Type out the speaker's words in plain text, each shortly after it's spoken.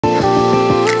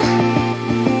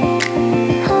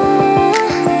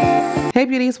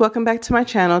beauties, welcome back to my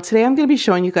channel. Today I'm going to be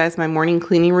showing you guys my morning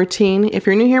cleaning routine. If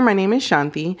you're new here, my name is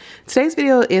Shanti. Today's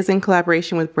video is in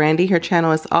collaboration with Brandie. Her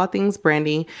channel is All Things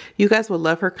Brandie. You guys will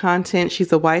love her content.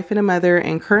 She's a wife and a mother,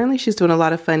 and currently she's doing a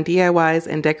lot of fun DIYs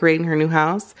and decorating her new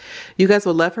house. You guys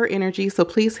will love her energy, so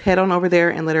please head on over there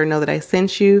and let her know that I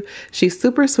sent you. She's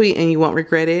super sweet and you won't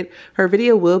regret it. Her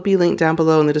video will be linked down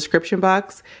below in the description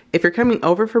box. If you're coming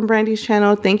over from Brandie's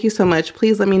channel, thank you so much.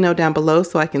 Please let me know down below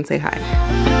so I can say hi.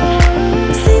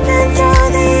 Sleeping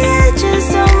through the edges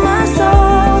of my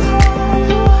soul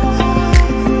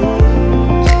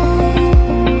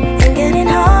and getting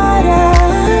harder.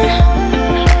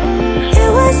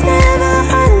 It was never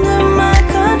under my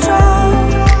control,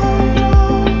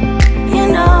 you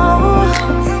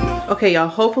know. Okay, y'all,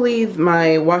 hopefully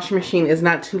my washing machine is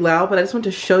not too loud, but I just want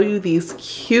to show you these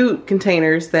cute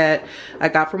containers that I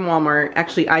got from Walmart.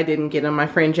 Actually, I didn't get them. My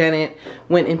friend Janet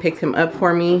went and picked them up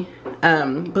for me.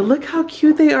 But look how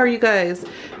cute they are, you guys.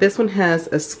 This one has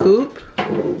a scoop.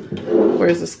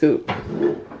 Where's the scoop?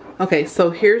 Okay, so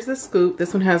here's the scoop.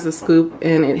 This one has a scoop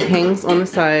and it hangs on the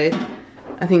side.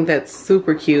 I think that's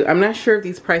super cute. I'm not sure of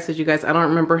these prices, you guys. I don't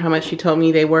remember how much she told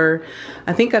me they were.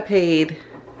 I think I paid,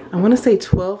 I want to say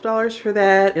 $12 for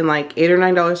that, and like $8 or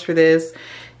 $9 for this,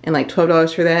 and like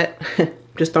 $12 for that.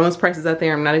 Just throwing those prices out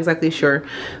there. I'm not exactly sure,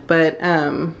 but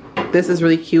this is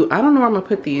really cute. I don't know where I'm gonna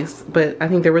put these, but I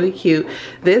think they're really cute.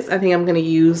 This I think I'm gonna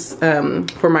use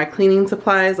for my cleaning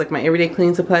supplies, like my everyday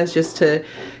cleaning supplies, just to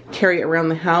carry it around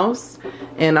the house.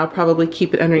 And I'll probably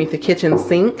keep it underneath the kitchen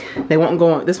sink. They won't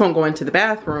go. This won't go into the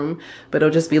bathroom, but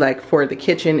it'll just be like for the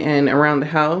kitchen and around the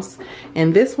house.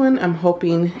 And this one I'm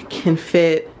hoping can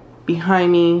fit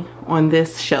behind me on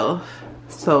this shelf.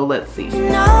 So let's see.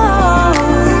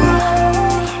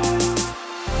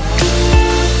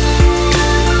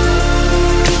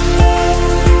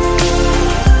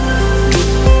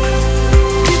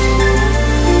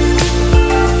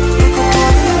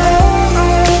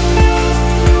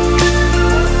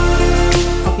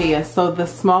 So the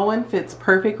small one fits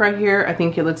perfect right here. I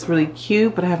think it looks really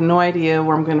cute, but I have no idea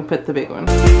where I'm going to put the big one.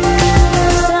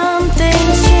 Some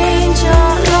things change,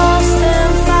 are lost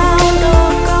and found,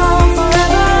 or gone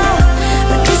forever.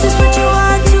 But this is what you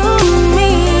are to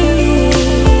me,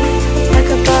 like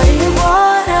a body of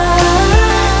water.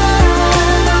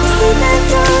 Sleeping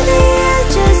through the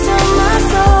edges of my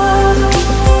soul,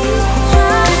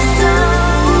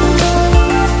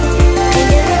 and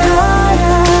getting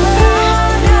harder.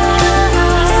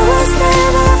 It was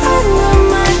never under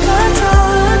my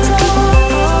control,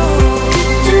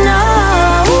 you know.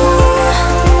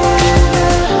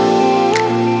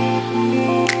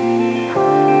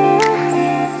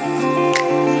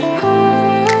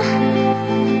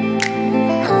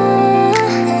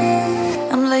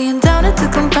 I'm laying down to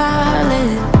compile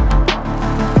it.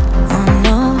 Oh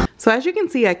no. So as you can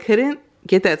see, I couldn't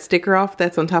get that sticker off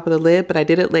that's on top of the lid, but I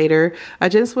did it later. I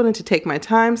just wanted to take my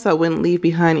time so I wouldn't leave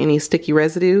behind any sticky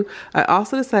residue. I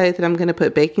also decided that I'm going to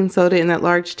put baking soda in that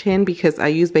large tin because I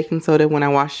use baking soda when I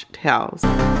wash towels.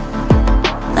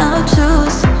 Now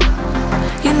choose.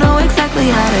 You know exactly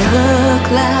how to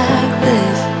look like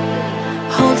this.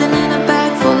 Holding in a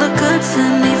bag full of goods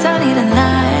and needs. I need a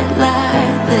night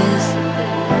like this.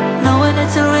 Knowing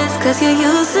it's a risk cause you're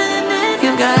using it.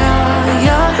 You got all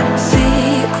your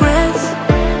secrets.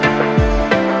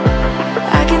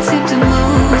 I can seem to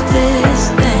move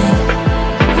this thing.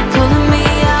 You're pulling me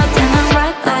out and I'm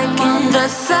right back in the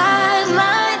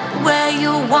sideline where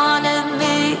you wanted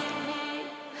me.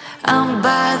 I'm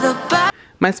by the back.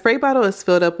 My spray bottle is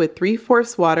filled up with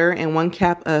 3/4 water and 1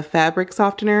 cap of fabric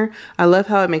softener. I love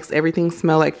how it makes everything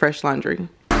smell like fresh laundry.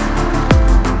 But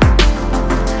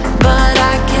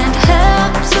I can't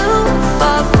help to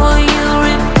fall for you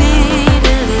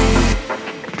repeatedly.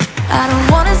 I don't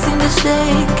wanna seem to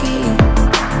shaky.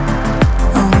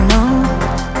 Oh no.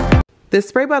 This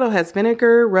spray bottle has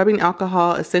vinegar, rubbing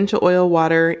alcohol, essential oil,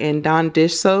 water, and Dawn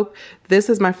dish soap. This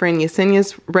is my friend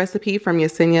Yesenia's recipe from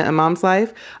Yesenia, A Mom's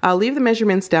Life. I'll leave the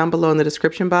measurements down below in the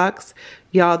description box.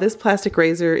 Y'all, this plastic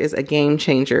razor is a game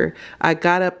changer. I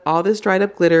got up all this dried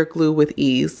up glitter glue with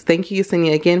ease. Thank you,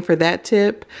 Yesenia, again for that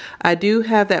tip. I do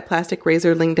have that plastic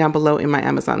razor linked down below in my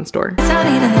Amazon store. I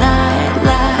need a night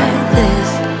like this.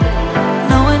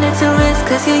 Knowing it's a risk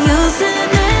cause you're using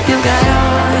it. You got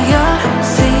all your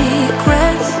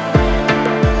secrets.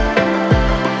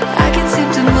 I can seem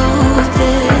to move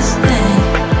this thing.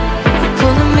 You're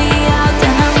pulling me out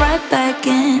and I'm right back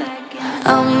in.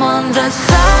 I'm on the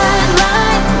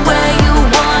sideline where you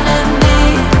wanted me.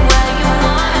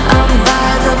 I'm by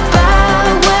the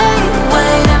byway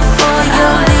waiting for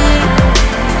your lead.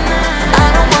 I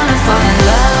don't wanna fall in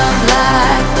love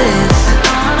like this.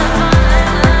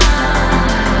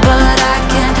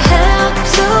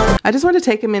 I just want to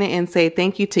take a minute and say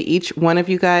thank you to each one of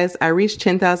you guys. I reached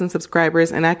 10,000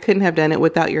 subscribers and I couldn't have done it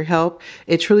without your help.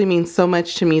 It truly means so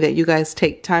much to me that you guys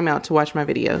take time out to watch my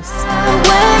videos.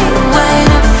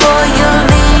 Waiting for your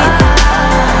lead.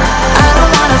 I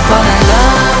don't wanna fall in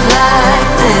love like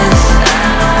this,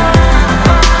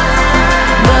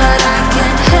 but I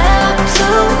can't help to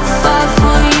fall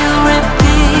for you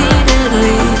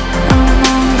repeatedly. I'm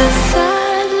on the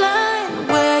sideline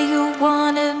where you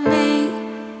wanted me.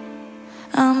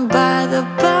 I'm by the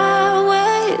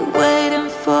byway waiting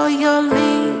for your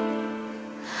lead.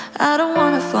 I don't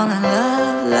wanna fall in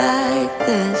love like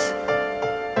this,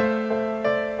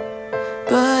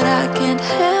 but I can't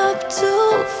help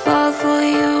to fall for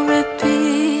you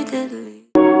repeatedly.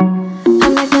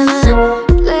 I'm not gonna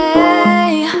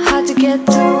play hard to get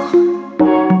through.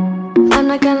 I'm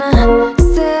not gonna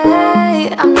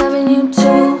say I'm loving you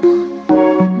too.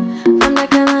 I'm not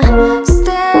gonna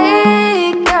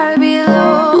stay, gotta be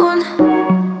alone.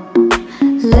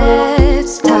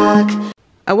 Let's talk.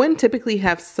 I wouldn't typically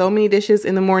have so many dishes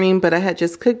in the morning, but I had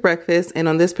just cooked breakfast, and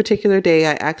on this particular day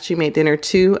I actually made dinner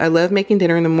too. I love making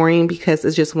dinner in the morning because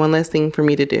it's just one less thing for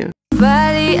me to do.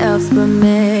 Nobody else but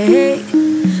me,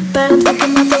 but I'm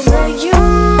thinking about the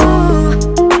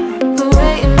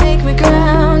way you make me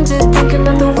grounded. Thinking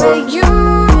about the way you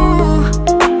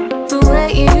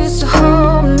used to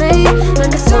hold me,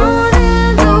 like a song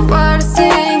in the water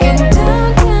singing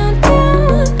down, down,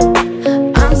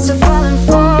 down. I'm still falling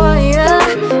for you.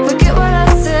 Forget what I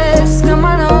said, just come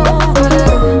on over.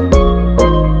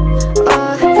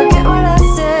 Oh, forget what I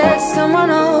said, just come on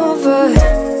over.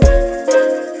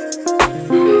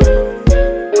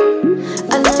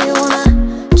 I know you wanna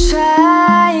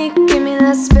try, give me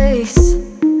that space.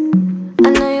 I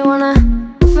know you wanna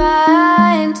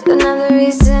find another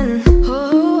reason. I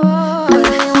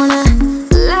know you wanna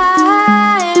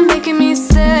lie, making me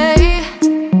stay.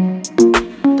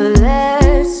 But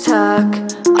let's talk.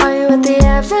 Are you at the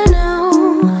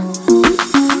avenue?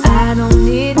 I don't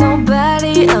need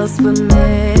nobody else but me.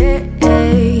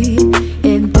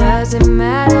 It doesn't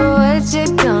matter what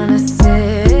you're gonna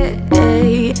say.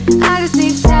 I just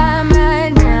need time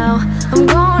right now. I'm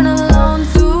going alone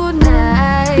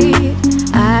tonight.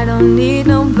 I don't need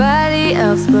nobody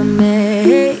else but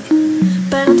me.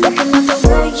 But I'm thinking about the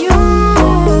way you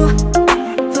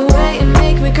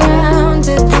make me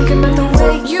grounded. Thinking about the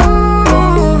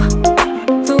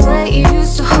way you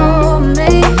used to hold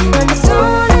me, like a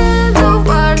song in the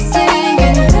water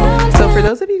singing down. So for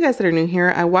those of you guys that are new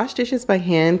here, I wash dishes by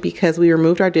hand because we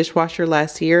removed our dishwasher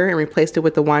last year and replaced it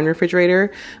with the wine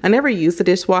refrigerator. I never used the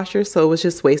dishwasher, so it was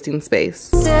just wasting space.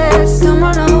 Says, come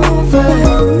on over.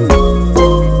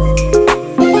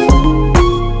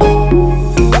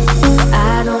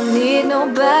 I don't need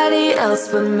nobody else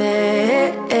but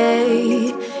me.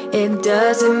 It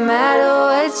doesn't matter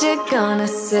what you're gonna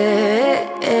say.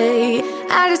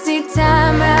 I just need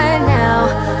time right now.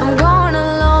 I'm going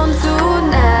alone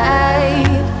tonight.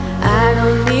 I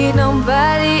don't need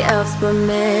nobody else but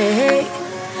me.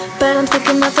 But I'm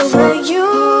thinking about the way you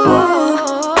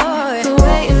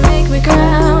make me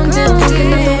grounded.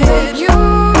 Thinking about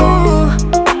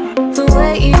the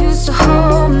way you used to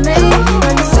hold me,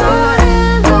 like a song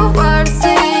in the water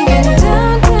singing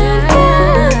down, down,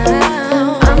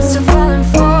 down. I'm still falling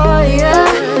for you.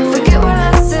 Forget what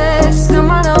I said, just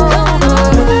come on over.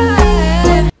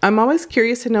 I'm always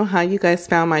curious to know how you guys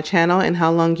found my channel and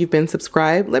how long you've been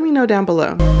subscribed. Let me know down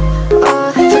below.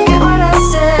 Oh, forget what I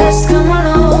said, just come on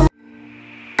over.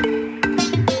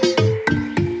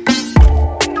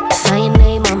 Saw your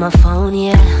name on my phone,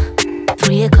 yeah.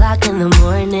 3 o'clock in the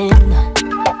morning.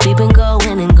 We've been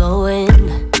going and going,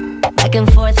 back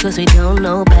and forth cause we don't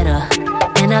know better.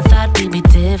 And I thought we'd be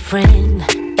different.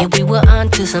 Yeah, we were on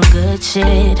to some good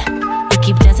shit. We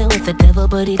keep dancing with the devil,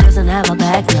 but he doesn't have a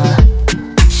back, no.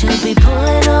 Should be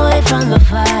pulling away from the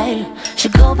fire.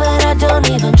 Should go, but I don't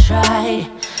even try.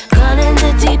 Gone in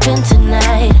the deep end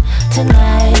tonight,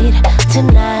 tonight,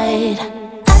 tonight.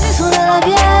 I just wanna love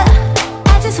ya.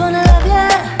 I just wanna love ya.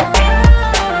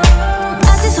 I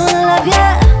just wanna love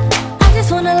ya. I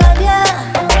just wanna love ya.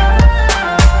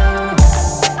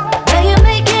 Girl, you're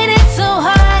making it so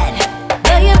hard.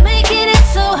 Girl, you're making it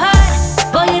so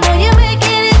hard. Boy, you know you're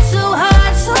making it so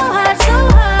hard, so hard, so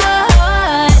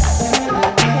hard.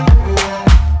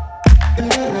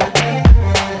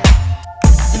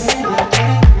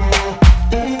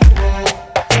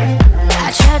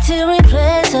 I tried to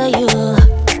replace you,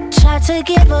 tried to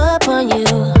give up on you,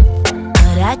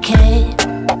 but I can't.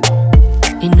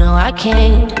 You know I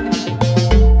can't.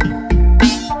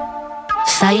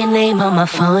 Saw your name on my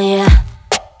phone, yeah.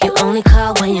 You only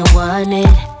call when you want it.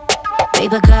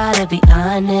 Babe, I gotta be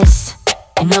honest.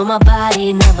 You know my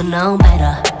body never known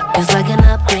better. It's like an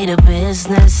upgraded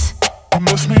business. You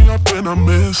mess me up and I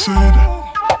miss it.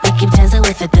 We keep dancing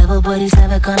with the devil, but he's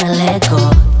never gonna let go.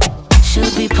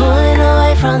 Should be pulling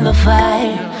away from the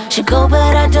fire. Should go,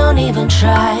 but I don't even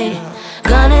try.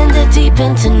 Gone in the deep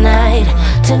end tonight,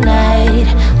 tonight,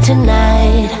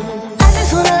 tonight. I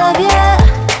just wanna love ya.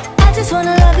 I just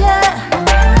wanna love ya.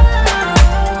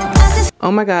 Oh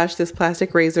my gosh, this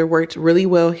plastic razor worked really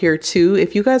well here too.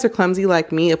 If you guys are clumsy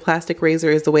like me, a plastic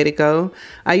razor is the way to go.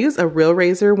 I use a real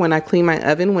razor when I clean my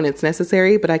oven when it's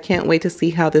necessary, but I can't wait to see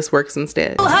how this works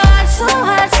instead. So hot, so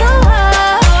hot, so hot.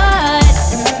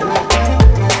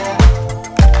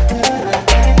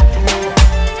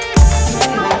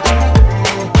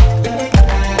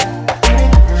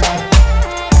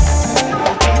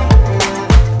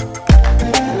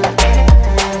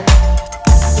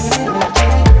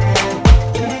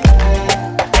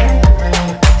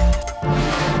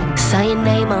 Saw your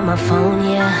name on my phone,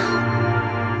 yeah.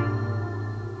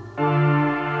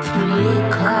 3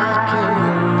 o'clock in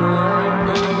the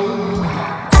morning.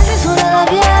 I just wanna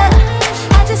love ya.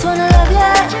 I just wanna love ya.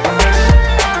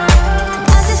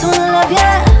 I just wanna love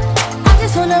ya. I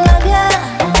just wanna love ya.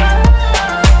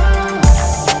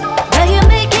 Now you're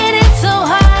making it so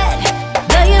hot.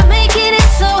 Now you're making it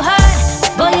so hot.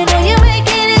 Boy, you know you're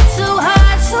making it so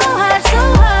hot, so hot, so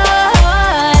hot.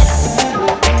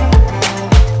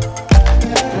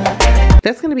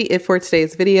 That's going to be it for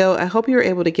today's video. I hope you were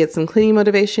able to get some cleaning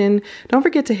motivation. Don't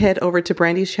forget to head over to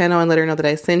Brandie's channel and let her know that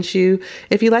I sent you.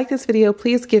 If you like this video,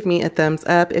 please give me a thumbs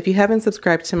up. If you haven't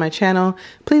subscribed to my channel,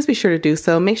 please be sure to do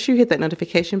so. Make sure you hit that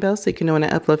notification bell so you can know when I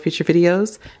upload future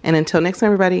videos. And until next time,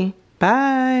 everybody,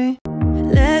 bye.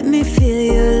 Let me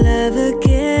feel your love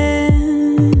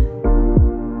again,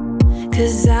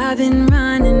 'cause I've been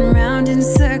running round in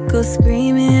circles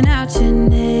screaming out your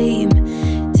name.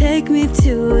 Take me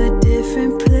to a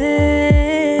different place,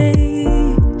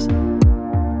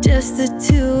 just the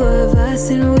two of us,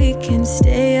 and we can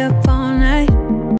stay